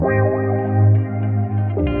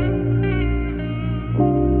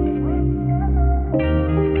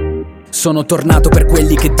Sono tornato per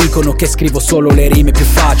quelli che dicono che scrivo solo le rime più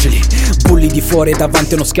facili. Bulli di fuori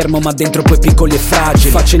davanti a uno schermo ma dentro poi piccoli e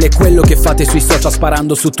fragili. Facile quello che fate sui social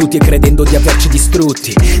sparando su tutti e credendo di averci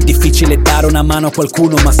distrutti. Difficile dare una mano a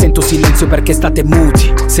qualcuno ma sento silenzio perché state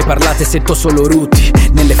muti. Se parlate sento solo rutti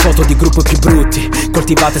nelle foto di gruppo più brutti.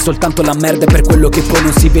 Coltivate soltanto la merda per quello che poi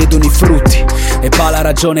non si vedono i frutti. E Pala ha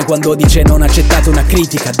ragione quando dice non accettate una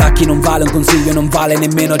critica. Da chi non vale un consiglio non vale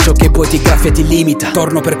nemmeno ciò che poi ti graffia e ti limita.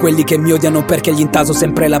 Torno per quelli che mi odiano perché gli intaso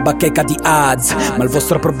sempre la bacheca di Az. Ma il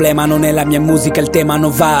vostro problema non è la mia musica, il tema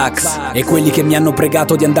Novax. E quelli che mi hanno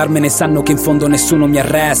pregato di andarmene sanno che in fondo nessuno mi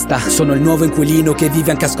arresta. Sono il nuovo inquilino che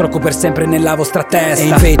vive anche a scrocco per sempre nella vostra testa. E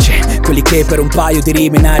invece quelli che per un paio di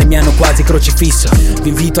rime nari mi hanno quasi crocifisso, vi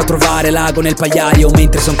invito a trovare l'ago nel pagliaio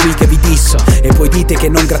mentre son qui che vi disso. E poi dite che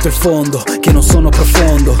non gratto il fondo, che non sono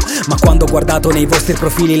profondo. Ma quando ho guardato nei vostri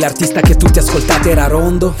profili l'artista che tutti ascoltate era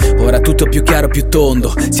Rondo. Ora tutto più chiaro, più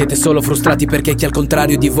tondo. Siete solo frustrati perché chi al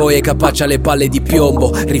contrario di voi è capace alle palle di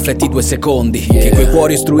piombo. Rifletti 2 secondi, che quei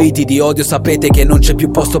cuori ostruiti di odio sapete che non c'è più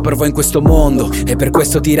posto per voi in questo mondo. E per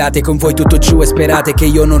questo tirate con voi tutto giù e sperate che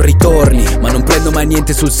io non ritorni. Ma non prendo mai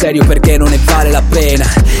niente sul serio perché non ne vale la pena.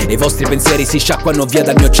 E i vostri pensieri si sciacquano via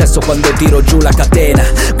dal mio cesso quando tiro giù la catena.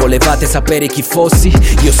 Volevate sapere chi fossi?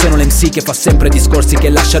 Io sono l'MC che fa sempre discorsi che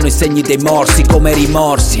lasciano i segni dei morsi come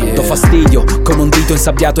rimorsi. Do fastidio come un dito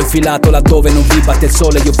insabbiato infilato laddove non vi batte il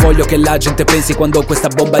sole. Io voglio che la gente pensi quando questa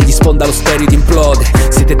bomba gli sfonda lo stereo ed implode.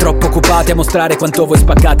 Siete troppo occupati a mostrare quanto voi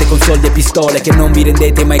spaccate con soldi e pistole, che non vi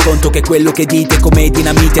rendete mai conto che quello che dite è come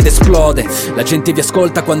dinamite ed esplode. La gente vi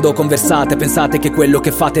ascolta quando conversate, pensate che quello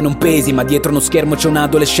che fate non pesi, ma dietro uno schermo c'è un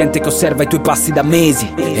adolescente che osserva i tuoi passi da mesi.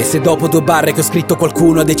 E se dopo 2 barre che ho scritto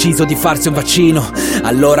qualcuno ha deciso di farsi un vaccino,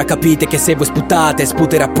 allora capite che se voi sputate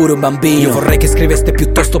sputerà pure un bambino. Io vorrei che scriveste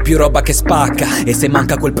piuttosto più roba che spacca, e se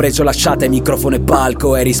manca quel pregio lasciate microfono e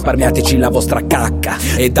palco e risparmiateci la vostra cacca.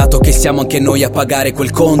 E dato che siamo anche noi a pagare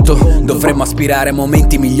quel conto, dovremmo aspirare a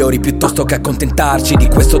momenti migliori piuttosto che accontentarci di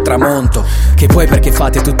questo tramonto. Che poi perché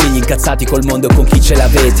fate tutti gli incazzati col mondo con chi ce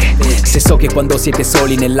l'avete, se so che quando siete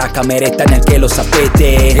soli nella cameretta neanche lo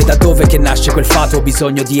sapete. E da dove che nasce quel fato ho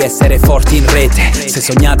bisogno di essere forti in rete. Se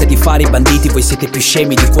sognate di fare i banditi voi siete più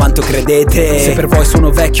scemi di quanto credete. Se per voi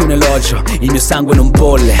sono vecchio un elogio, il mio sangue non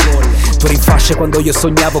bolle. Tu rinfasce quando io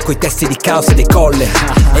sognavo coi testi di caos e dei colle.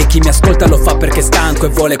 E chi mi ascolta lo fa perché è stanco e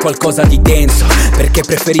vuole qualcosa di denso, perché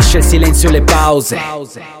preferisce il silenzio e le pause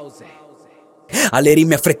alle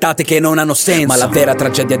rime affrettate che non hanno senso. Ma la vera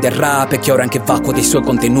tragedia del rap è che ora anche vacuo dei suoi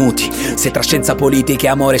contenuti. Se tra scienza, politica e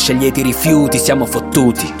amore scegliete i rifiuti siamo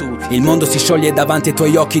fottuti. Il mondo si scioglie davanti ai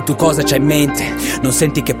tuoi occhi, tu cosa c'hai in mente? Non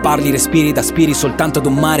senti che parli, respiri ed aspiri soltanto ad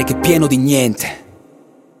un mare che è pieno di niente.